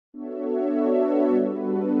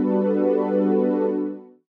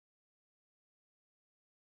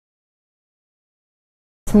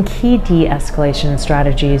Some key de-escalation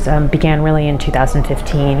strategies began really in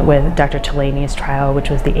 2015 with Dr. Tolaney's trial, which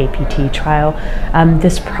was the APT trial.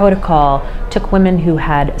 This protocol took women who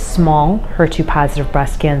had small HER2 positive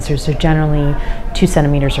breast cancers, so generally 2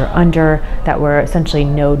 centimeters or under, that were essentially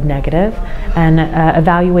node negative, and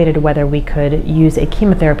evaluated whether we could use a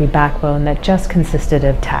chemotherapy backbone that just consisted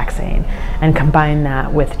of taxane and combine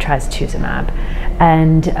that with trastuzumab.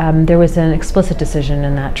 And there was an explicit decision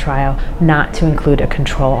in that trial not to include a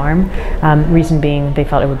control arm. Reason being, they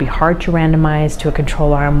felt it would be hard to randomize to a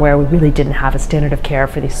control arm where we really didn't have a standard of care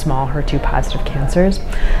for these small HER2 positive cancers.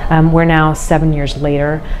 We're now 7 years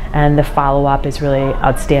later, and the follow-up is really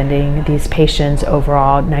outstanding. These patients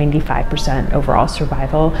overall, 95% overall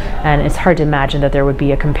survival, and it's hard to imagine that there would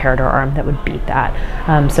be a comparator arm that would beat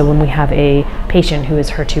that. So when we have a patient who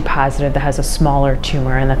is HER2 positive that has a smaller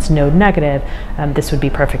tumor and that's node negative, this would be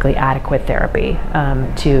perfectly adequate therapy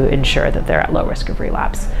to ensure that they're at low risk of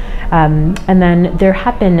relapse. And then there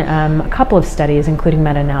have been a couple of studies, including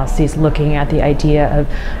meta-analyses, looking at the idea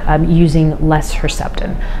of using less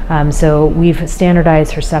Herceptin. So we've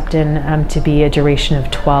standardized Herceptin to be a duration of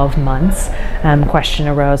 12 months. Question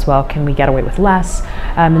arose, well, can we get away with less?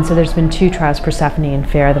 And so there's been 2 trials, Persephone and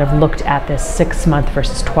FAIR, that have looked at this 6-month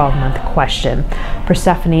versus 12-month question.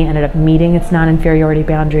 Persephone ended up meeting its non-inferiority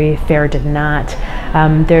boundary, FAIR did not.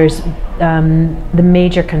 There's the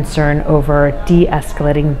major concern over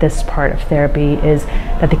de-escalating this part of therapy is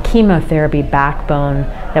that the chemotherapy backbone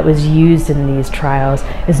that was used in these trials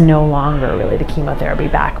is no longer really the chemotherapy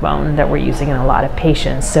backbone that we're using in a lot of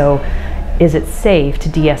patients. So is it safe to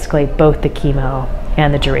de-escalate both the chemo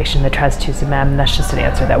and the duration of the trastuzumab? And that's just an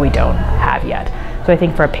answer that we don't have yet. So I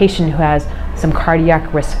think for a patient who has some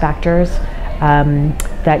cardiac risk factors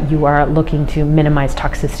that you are looking to minimize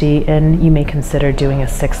toxicity in, you may consider doing a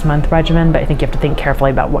 6-month regimen, but I think you have to think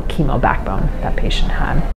carefully about what chemo backbone that patient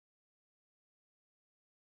had.